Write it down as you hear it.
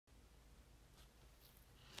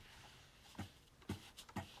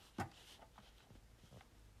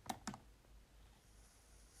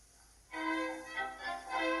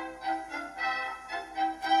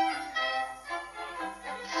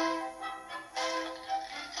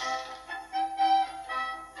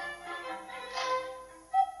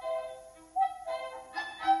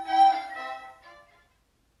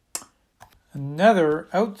another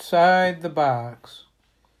outside the box,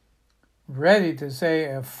 ready to say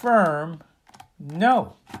a firm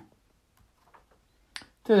no.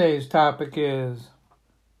 Today's topic is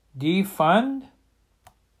defund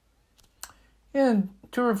and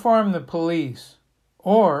to reform the police,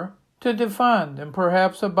 or to defund and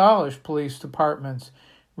perhaps abolish police departments,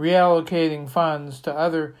 reallocating funds to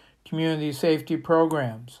other community safety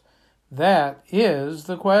programs. That is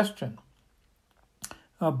the question.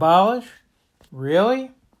 Abolish?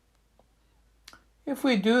 Really? If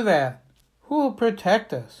we do that, who will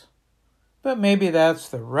protect us? But maybe that's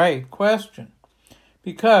the right question,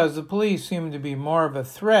 because the police seem to be more of a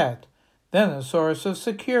threat than a source of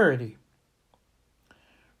security.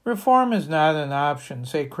 Reform is not an option,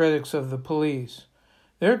 say critics of the police.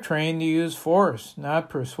 They're trained to use force, not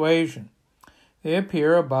persuasion. They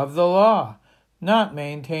appear above the law, not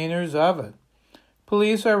maintainers of it.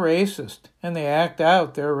 Police are racist, and they act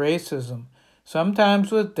out their racism,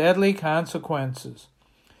 sometimes with deadly consequences.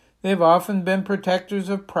 They've often been protectors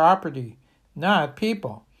of property, not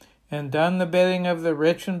people, and done the bidding of the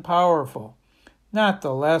rich and powerful, not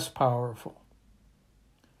the less powerful.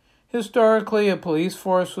 Historically, a police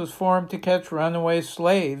force was formed to catch runaway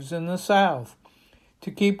slaves in the South, to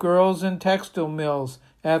keep girls in textile mills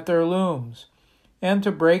at their looms, and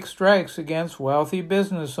to break strikes against wealthy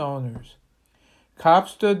business owners.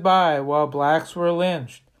 Cops stood by while blacks were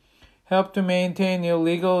lynched, helped to maintain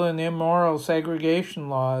illegal and immoral segregation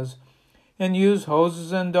laws, and used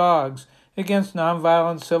hoses and dogs against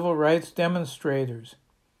nonviolent civil rights demonstrators.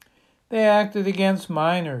 They acted against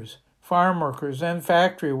miners, farm workers, and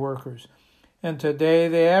factory workers, and today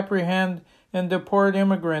they apprehend and deport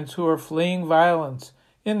immigrants who are fleeing violence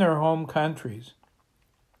in their home countries.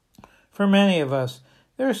 For many of us,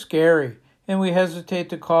 they're scary, and we hesitate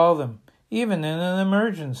to call them, even in an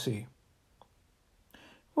emergency.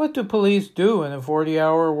 What do police do in a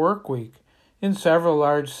 40-hour work week? In several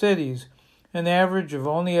large cities, an average of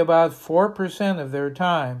only about 4% of their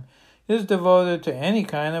time is devoted to any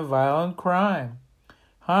kind of violent crime.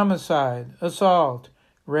 Homicide, assault,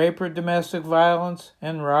 rape or domestic violence,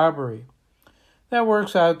 and robbery. That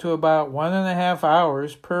works out to about 1.5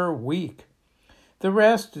 hours per week. The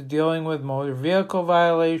rest is dealing with motor vehicle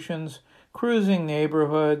violations, cruising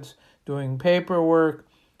neighborhoods, doing paperwork,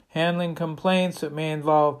 handling complaints that may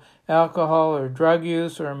involve alcohol or drug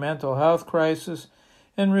use or a mental health crisis,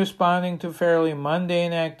 and responding to fairly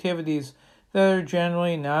mundane activities that are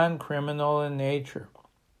generally non-criminal in nature.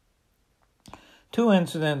 2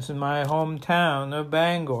 incidents in my hometown of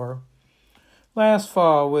Bangor last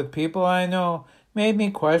fall with people I know made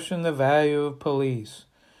me question the value of police.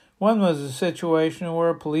 One was a situation where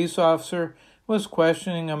a police officer was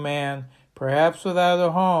questioning a man, perhaps without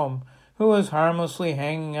a home, who was harmlessly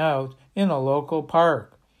hanging out in a local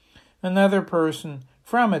park. Another person,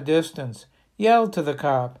 from a distance, yelled to the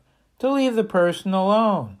cop to leave the person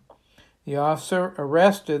alone. The officer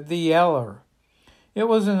arrested the yeller. It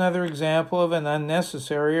was another example of an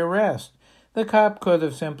unnecessary arrest. The cop could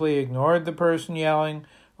have simply ignored the person yelling,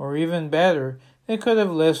 or even better, they could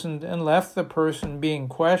have listened and left the person being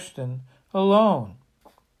questioned alone.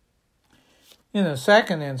 In a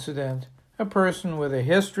second incident, a person with a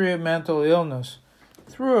history of mental illness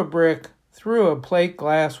threw a brick through a plate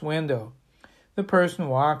glass window. The person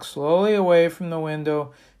walked slowly away from the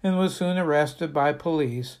window and was soon arrested by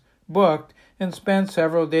police, booked, and spent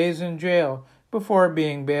several days in jail before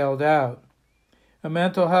being bailed out. A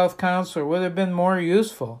mental health counselor would have been more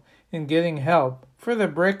useful in getting help for the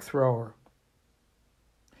brick thrower.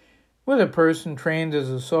 Would a person trained as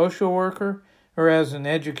a social worker or as an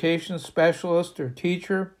education specialist or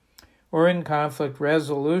teacher, or in conflict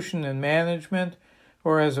resolution and management,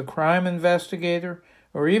 or as a crime investigator,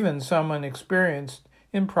 or even someone experienced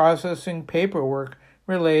in processing paperwork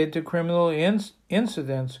related to criminal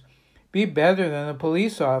incidents, be better than a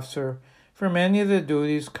police officer for many of the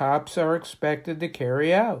duties cops are expected to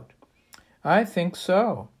carry out? I think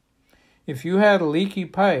so. If you had a leaky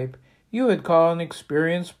pipe, you would call an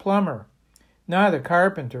experienced plumber, not a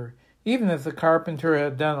carpenter, even if the carpenter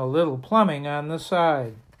had done a little plumbing on the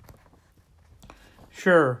side.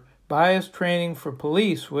 Sure, bias training for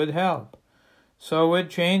police would help. So would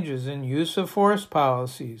changes in use of force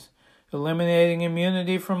policies, eliminating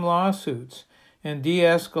immunity from lawsuits, and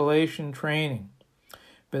de-escalation training.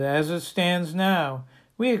 But as it stands now,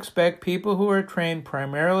 we expect people who are trained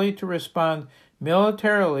primarily to respond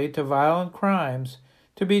militarily to violent crimes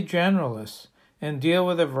to be generalists and deal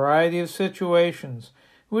with a variety of situations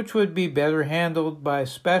which would be better handled by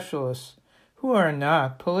specialists who are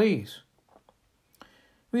not police.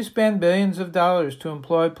 We spend billions of dollars to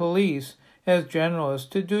employ police as generalists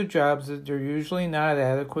to do jobs that they're usually not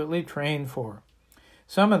adequately trained for.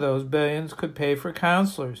 Some of those billions could pay for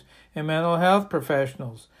counselors and mental health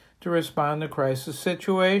professionals to respond to crisis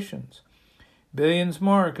situations. Billions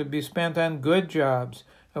more could be spent on good jobs,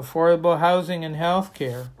 affordable housing and health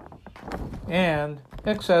care, and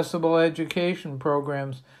accessible education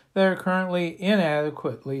programs that are currently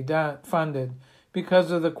inadequately funded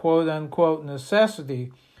because of the quote-unquote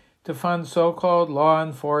necessity to fund so-called law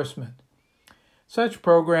enforcement. Such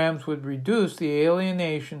programs would reduce the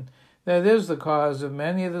alienation that is the cause of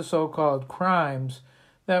many of the so-called crimes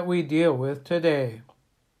that we deal with today.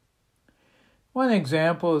 One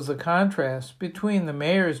example is the contrast between the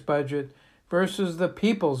mayor's budget versus the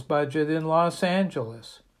people's budget in Los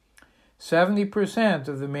Angeles. 70%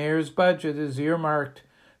 of the mayor's budget is earmarked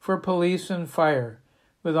for police and fire,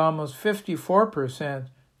 with almost 54%,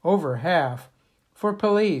 over half, for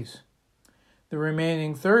police. The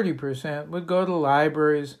remaining 30% would go to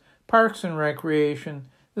libraries, parks and recreation,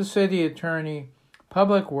 the city attorney,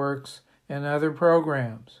 public works, and other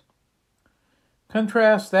programs.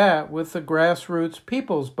 Contrast that with the grassroots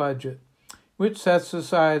people's budget, which sets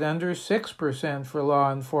aside under 6% for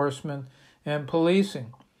law enforcement and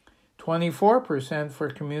policing, 24% for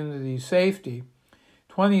community safety,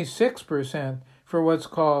 26% for what's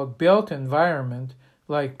called built environment,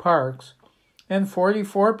 like parks, and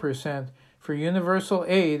 44% for universal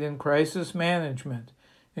aid and crisis management,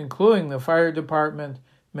 including the fire department,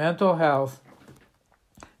 mental health,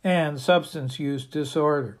 and substance use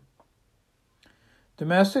disorder.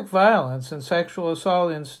 Domestic violence and sexual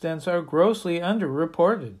assault incidents are grossly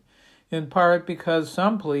underreported, in part because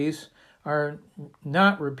some police are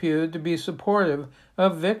not reputed to be supportive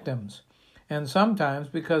of victims, and sometimes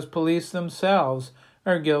because police themselves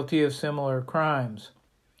are guilty of similar crimes.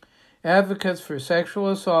 Advocates for sexual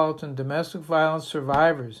assault and domestic violence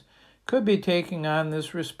survivors could be taking on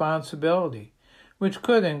this responsibility, which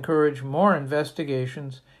could encourage more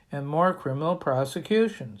investigations and more criminal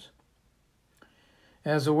prosecutions.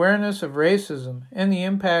 As awareness of racism and the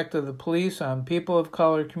impact of the police on people of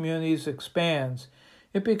color communities expands,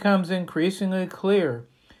 it becomes increasingly clear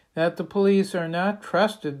that the police are not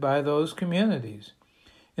trusted by those communities.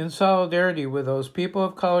 In solidarity with those people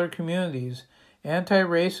of color communities,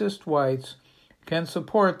 anti-racist whites can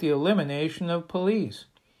support the elimination of police.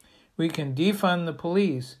 We can defund the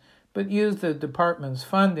police, but use the department's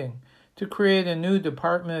funding to create a new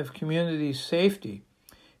Department of Community Safety,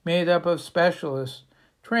 made up of specialists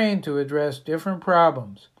trained to address different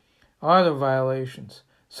problems: auto violations,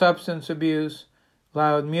 substance abuse,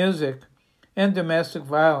 loud music, and domestic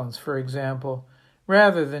violence, for example,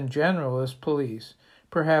 rather than generalist police,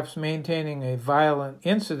 perhaps maintaining a violent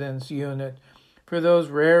incidents unit for those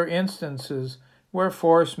rare instances where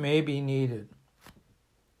force may be needed.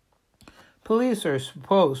 Police are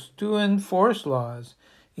supposed to enforce laws,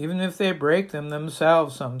 even if they break them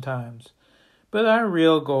themselves sometimes. But our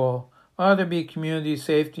real goal ought to be community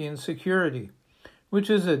safety and security, which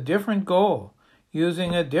is a different goal,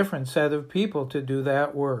 using a different set of people to do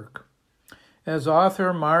that work. As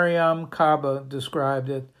author Mariam Kaba described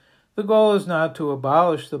it, the goal is not to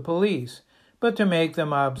abolish the police, but to make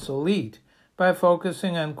them obsolete by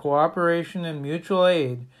focusing on cooperation and mutual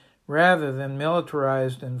aid rather than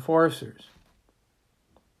militarized enforcers.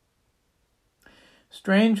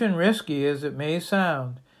 Strange and risky as it may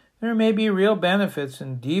sound, there may be real benefits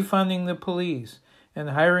in defunding the police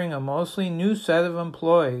and hiring a mostly new set of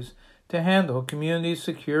employees to handle community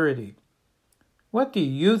security. What do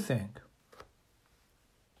you think?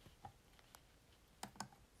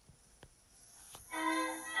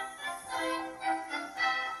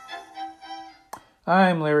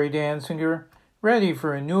 I'm Larry Dansinger, ready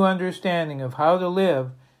for a new understanding of how to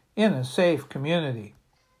live in a safe community.